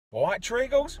All right,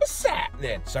 Treagles, what's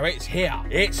happening? So it's here,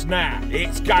 it's now,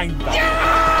 it's game day.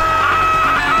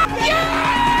 Yeah!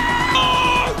 Yeah!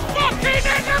 Oh, fucking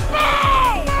in the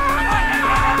ball!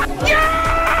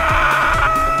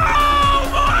 Yeah! Oh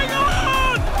my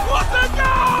God! What a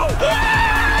goal!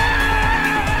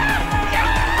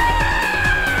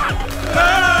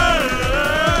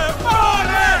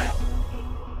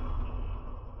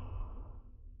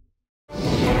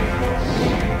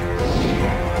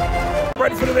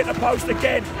 Brentford have hit the post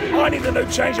again. I need a new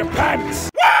change of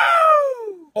pants. Woo!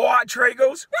 All right,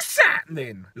 Treagles, what's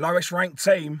happening? Lowest ranked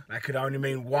team, that could only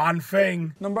mean one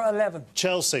thing. Number 11.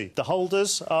 Chelsea. The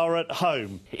holders are at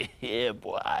home. Yeah,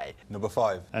 boy. Number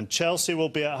 5. And Chelsea will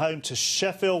be at home to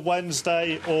Sheffield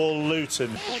Wednesday or Luton.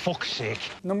 Fuck's sake.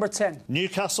 Number 10.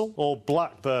 Newcastle or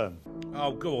Blackburn.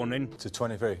 Oh, go on then. To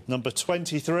 23. Number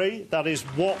 23, that is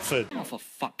Watford. Oh, for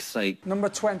fuck's sake. Number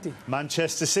 20.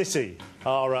 Manchester City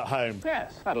are at home.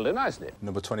 Yes, that'll do nicely.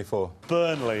 Number 24.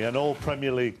 Burnley, an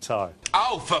all-Premier League tie.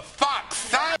 Oh, for fuck's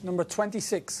sake! Number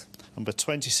 26. Number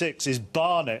 26 is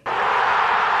Barnet.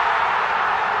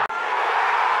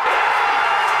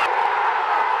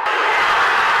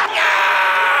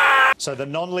 So the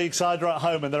non-league side are at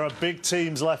home and there are big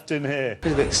teams left in here.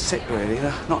 A bit sick, really.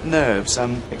 Not nerves,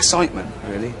 excitement,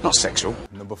 really. Not sexual.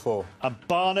 Number 4. And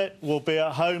Barnet will be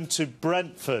at home to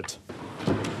Brentford.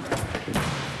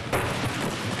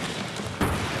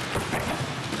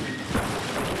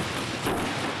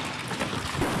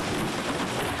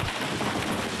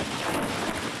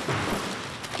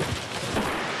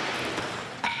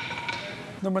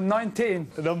 Number 19.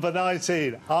 Number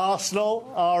 19,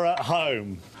 Arsenal are at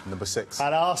home. Number 6.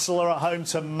 And Arsenal are at home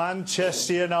to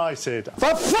Manchester United.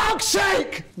 For fuck's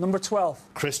sake! Number 12.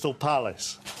 Crystal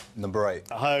Palace Number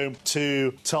 8. at home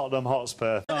to Tottenham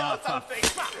Hotspur. Are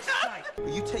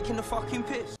you taking the fucking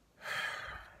piss?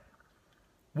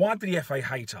 Why did the FA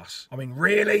hate us? I mean,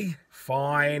 really?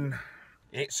 Fine.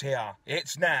 It's here,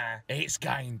 it's now, it's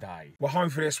game day. We're home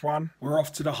for this one. We're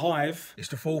off to the Hive. It's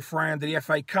the 4th round of the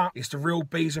FA Cup. It's the real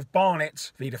bees of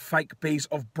Barnet v the fake bees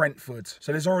of Brentford.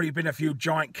 So there's already been a few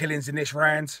giant killings in this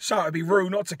round, so it'd be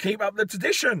rude not to keep up the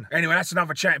tradition. Anyway, that's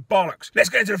another chatting bollocks. Let's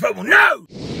get into the football. No!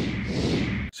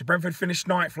 So Brentford finished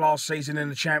 9th last season in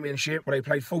the Championship, where they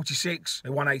played 46, they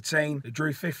won 18, they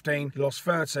drew 15, they lost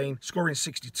 13, scoring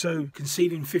 62,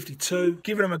 conceding 52,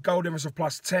 giving them a goal difference of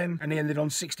plus 10, and they ended on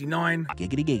 69.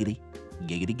 Giggity giggity.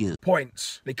 Giggity good.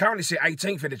 Points. They currently sit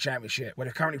 18th in the Championship, where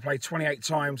they've currently played 28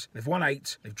 times, they've won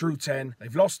 8, they've drew 10,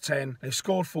 they've lost 10, they've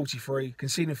scored 43,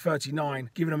 conceding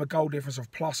 39, giving them a goal difference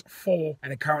of plus 4,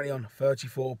 and they're currently on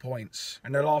 34 points.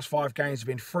 And their last 5 games have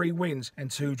been 3 wins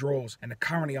and 2 draws, and they're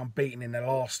currently unbeaten in their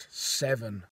last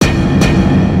 7.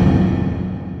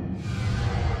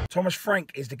 Thomas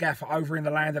Frank is the gaffer over in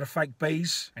the land of the fake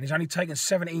bees, and he's only taken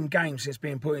 17 games since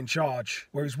being put in charge,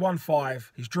 where he's won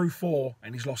 5, he's drew 4,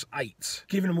 and he's lost 8,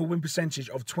 giving him a win percentage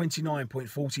of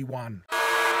 29.41.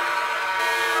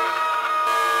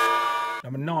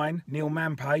 Number 9, Neil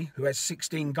Mampay, who has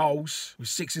 16 goals, with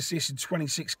 6 assists in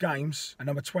 26 games. And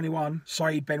number 21,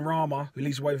 Saeed Benrahma, who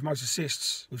leads away with most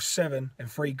assists, with 7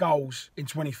 and 3 goals in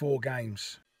 24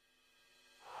 games.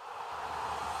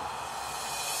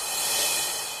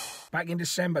 Back in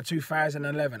December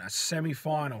 2011, a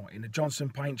semi-final in the Johnson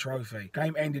Paint Trophy.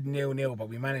 Game ended 0-0, but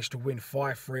we managed to win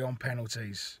 5-3 on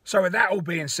penalties. So with that all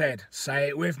being said, say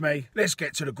it with me, let's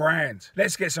get to the ground.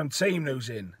 Let's get some team news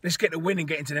in. Let's get the win and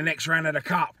get into the next round of the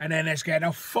Cup. And then let's get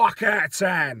the fuck out of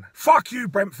town. Fuck you,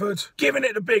 Brentford. Giving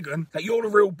it the big one that you're the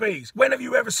real bees. When have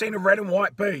you ever seen a red and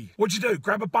white bee? What'd you do?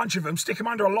 Grab a bunch of them, stick them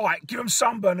under a light, give them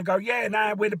sunburn and go, yeah,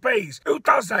 nah, we're the bees. Who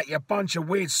does that, you bunch of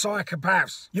weird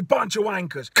psychopaths? You bunch of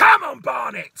wankers. Come on,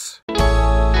 Barnet!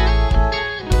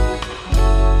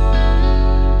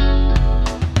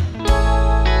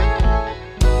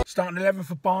 Starting 11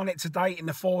 for Barnet today in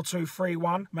the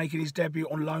 4-2-3-1. Making his debut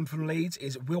on loan from Leeds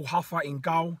is Will Huffer in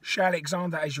goal. Shay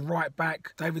Alexander as your right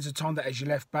back. David Zatonda as your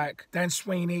left back. Dan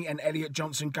Sweeney and Elliot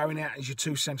Johnson going out as your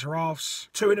 2 centre-halves.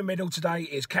 2 in the middle today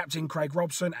is Captain Craig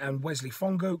Robson and Wesley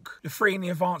Fongook. The 3 in the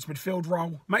advanced midfield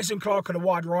role. Mason Clark on the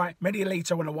wide right. Mehdi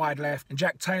Alito on the wide left. And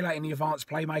Jack Taylor in the advanced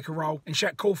playmaker role. And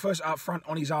Shaq Coulthers up front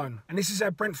on his own. And this is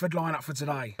our Brentford lineup for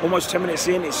today. Almost 10 minutes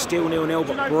in, it's still 0-0,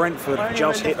 but Brentford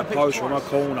just hit the post from a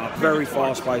corner. Very very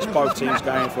fast paced, both teams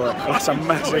going for it. That's a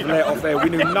massive let off there. We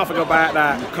knew nothing about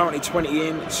that. Currently 20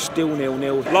 in, still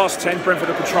 0-0. Last 10, Brentford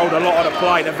have controlled a lot of the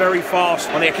play. They're very fast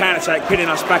on their counter-attack, pinning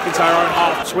us back into our own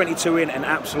half. 22 in, and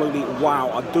absolutely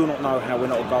wow. I do not know how we're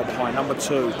not a goal behind. Number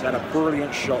 2, he's had a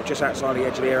brilliant shot just outside the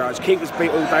edge of the area. His keeper's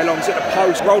beat all day long. He's hit the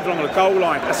post, rolled along the goal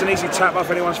line. That's an easy tap if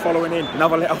anyone's following in.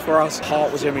 Another let off for us.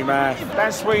 Heart was in me mouth.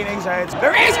 Dan Sweeney's head.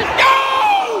 There is! No!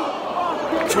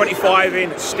 25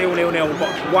 in, still 0-0,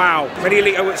 but wow.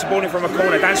 Medialito hits the ball in from a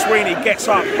corner. Dan Sweeney gets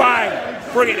up, bang!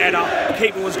 Brilliant header. The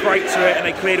keeper was great to it, and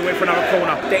they cleared away for another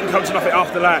corner. Didn't come to nothing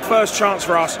after that. First chance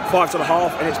for us, 5 to the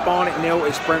half, and it's Barnet 0,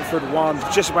 it's Brentford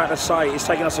 1. Just about to say, it's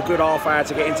taken us a good half hour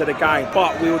to get into the game,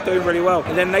 but we were doing really well.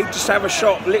 And then they just have a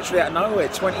shot literally out of nowhere,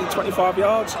 20, 25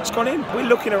 yards. It's gone in. We're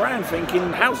looking around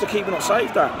thinking, how's the keeper not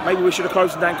saved that? Maybe we should have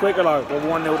closed it down quicker though. We're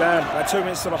 1-0 down. About 2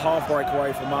 minutes to the half break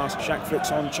away from us. Shaq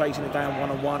flicks on, chasing it down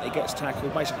one-on-one. He gets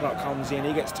tackled. Mason Clark comes in,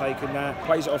 he gets taken there.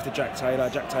 Plays it off to Jack Taylor.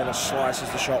 Jack Taylor slices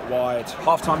the shot wide.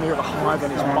 Half time here at the Hive,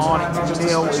 and it's Barnet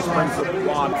 0, it's Brentford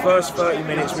 1. First 30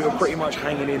 minutes we were pretty much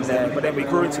hanging in there, but then we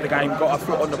grew into the game, got our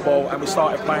foot on the ball, and we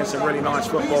started playing some really nice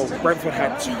football. Brentford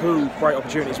had 2 great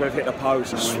opportunities where they've hit the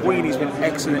post. Sweeney's been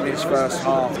excellent in his first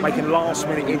half, making last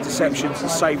minute interceptions and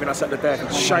saving us at the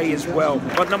death. Shea as well.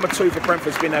 But number 2 for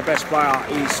Brentford's been their best player.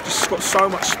 He's just got so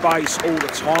much space all the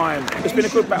time. It's been a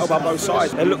good battle by both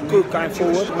sides. They look good going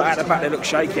forward, but at the back they look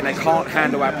shaky and they can't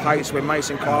handle our pace with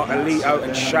Mason Clark, Alito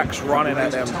and Shaq's running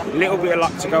at them. Little bit of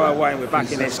luck to go our way, and we're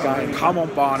back in this game. Come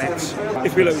on, Barnet.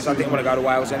 If we lose, I didn't want to go to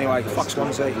Wales anyway. Fuck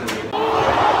Swansea.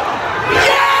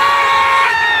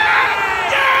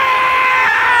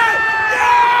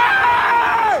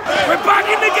 We're back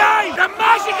in the game! The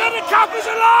magic of the cup is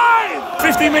alive!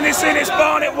 50 minutes in, it's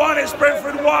Barnet 1, it's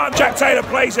Brentford 1. Jack Taylor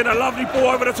plays in a lovely ball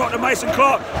over the top to Mason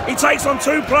Clark. He takes on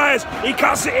 2 players, he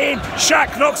cuts it in.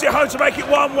 Shaq knocks it home to make it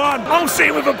 1-1. I'm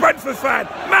sitting with a Brentford fan.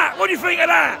 Matt, what do you think of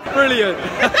that? Brilliant.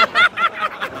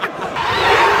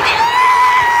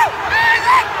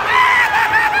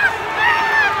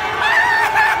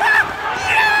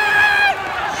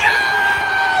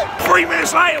 3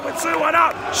 minutes later, we're 2-1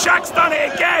 up. Shaq's done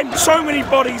it again. So many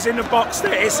bodies in the box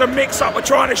there. It's a mix-up. We're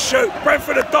trying to shoot.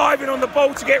 Brentford are diving on the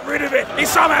ball to get rid of it. He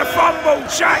somehow fumbled.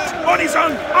 Shaq's on his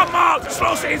own, unmarked,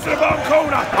 slots it into the bottom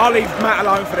corner. I'll leave Matt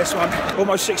alone for this one.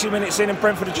 Almost 60 minutes in, and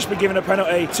Brentford have just been given a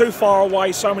penalty. Too far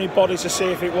away, so many bodies to see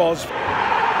if it was.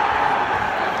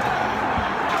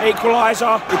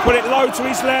 Equaliser, we put it low to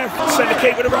his left, sent the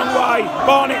keeper the wrong way.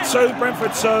 Barnet 2,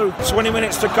 Brentford 2. 20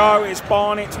 minutes to go, it's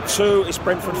Barnet 2, it's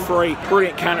Brentford 3.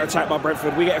 Brilliant counter-attack by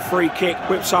Brentford. We get a free kick,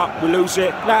 whips up, we lose it.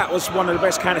 That was one of the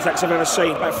best counter-attacks I've ever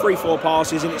seen. About 3-4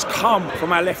 passes, and it's come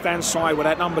from our left-hand side where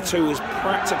that number 2 has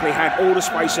practically had all the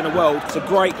space in the world. It's a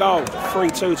great goal.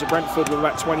 3-2 to Brentford with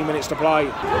about 20 minutes to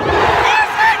play.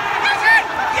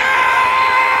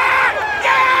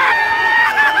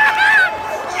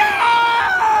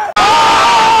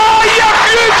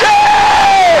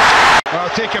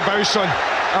 Take a bow, son.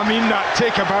 I mean that.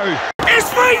 Take a bow. It's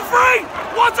 3-3!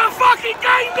 What a fucking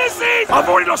game this is! I've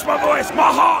already lost my voice. My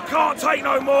heart can't take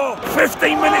no more.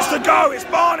 15 minutes to go. It's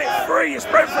Barnet 3. It's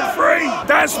Brentford 3.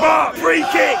 Dan Smart, free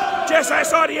kick. Just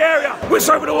outside the area. Whips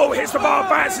over the wall, hits the bar,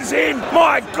 bounces in.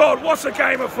 My God, what a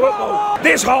game of football.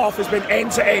 This half has been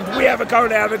end to end. We have a go,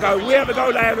 they have a go. We have a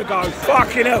go, they have a go.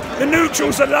 Fucking hell. The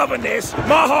neutrals are loving this.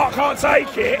 My heart can't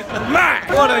take it. Matt.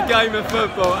 What a game of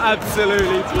football.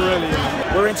 Absolutely brilliant.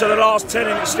 We're into the last 10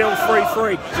 and it's still 3-3.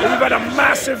 We've had a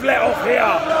massive let-off here.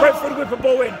 Brentford whip a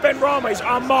ball in. Ben Rame's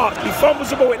unmarked. He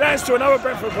fumbles the ball. It lands to another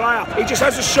Brentford player. He just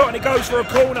has a shot and it goes for a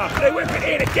corner. They whip it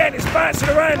in again. It's bouncing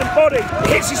around the body. It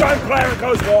hits his own player and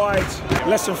goes wide.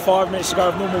 Less than 5 minutes to go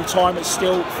of normal time. It's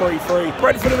still 3-3.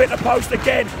 Brentford have hit the post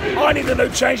again. I need a new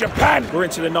change of pan. We're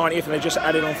into the 90th and they just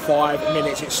added on 5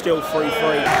 minutes. It's still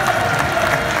 3-3.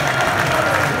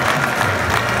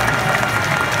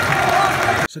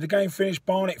 So the game finished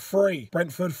Barnet 3,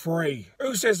 Brentford 3.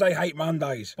 Who says they hate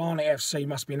Mondays? Barnet FC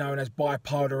must be known as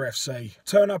Bipolar FC.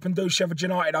 Turn up and do Sheffield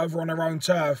United over on their own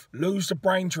turf, lose to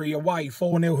Braintree away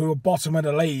 4-0 who are bottom of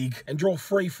the league, and draw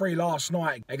 3-3 last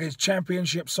night against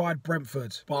Championship side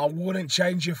Brentford. But I wouldn't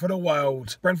change it for the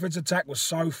world. Brentford's attack was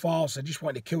so fast, they just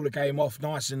wanted to kill the game off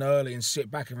nice and early and sit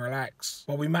back and relax.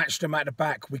 But we matched them at the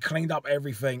back, we cleaned up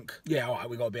everything. Yeah, alright,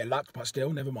 we got a bit of luck, but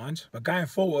still, never mind. But going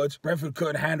forward, Brentford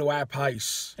couldn't handle our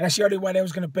pace. box. And that's the only way they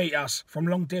was going to beat us from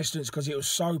long distance, because it was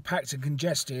so packed and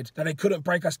congested that they couldn't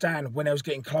break us down when they was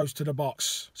getting close to the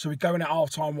box. So we go in at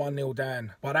half-time 1-0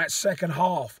 down. By that second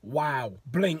half, wow,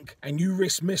 blink and you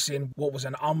risk missing what was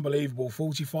an unbelievable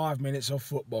 45 minutes of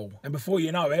football. And before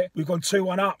you know it, we've gone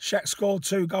 2-1 up. Shaq scored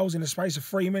 2 goals in the space of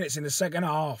 3 minutes in the second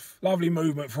half. Lovely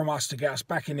movement from us to get us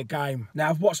back in the game. Now,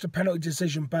 I've watched the penalty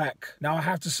decision back. Now, I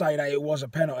have to say that it was a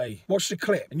penalty. Watch the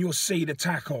clip and you'll see the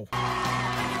tackle.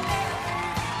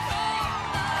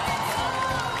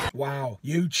 Wow,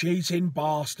 you cheating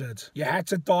bastard. You had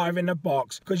to dive in the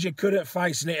box because you couldn't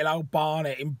face little old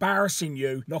Barnet embarrassing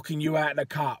you, knocking you out of the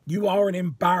cup. You are an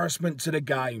embarrassment to the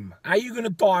game. How are you going to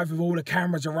dive with all the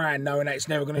cameras around knowing that it's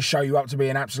never going to show you up to be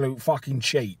an absolute fucking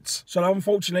cheat? So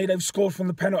unfortunately, they've scored from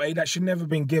the penalty that should never have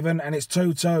been given, and it's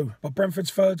 2-2. But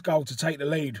Brentford's third goal to take the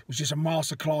lead was just a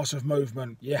masterclass of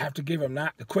movement. You have to give them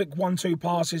that. The quick 1-2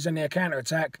 passes and their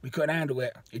counter-attack, we couldn't handle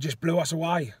it. It just blew us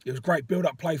away. It was great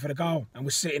build-up play for the goal, and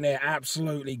we're sitting there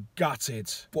absolutely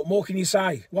gutted. What more can you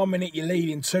say? 1 minute you're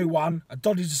leading 2-1, a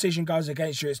dodgy decision goes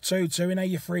against you, it's 2-2, and now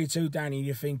you're 3-2 down and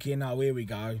you're thinking, oh, here we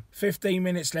go. 15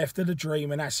 minutes left of the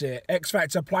dream and that's it. X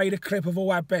Factor, play the clip of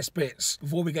all our best bits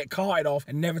before we get carted off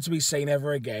and never to be seen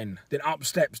ever again. Then up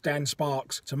steps Dan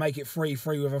Sparks to make it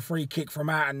 3-3 with a free kick from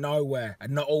out of nowhere,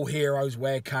 and not all heroes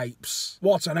wear capes.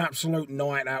 What an absolute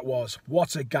night that was.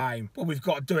 What a game. But we've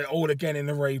got to do it all again in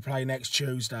the replay next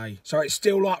Tuesday. So it's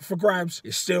still up for grabs.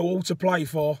 It's still all to play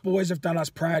for. Boys have done us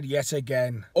proud yet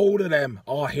again. All of them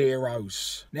are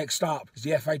heroes. Next up is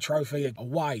the FA Trophy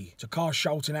away to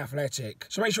Carshalton Athletic.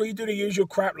 So make sure you do the usual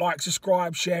crap, like,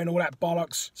 subscribe, share and all that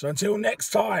bollocks. So until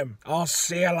next time, I'll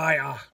see you later.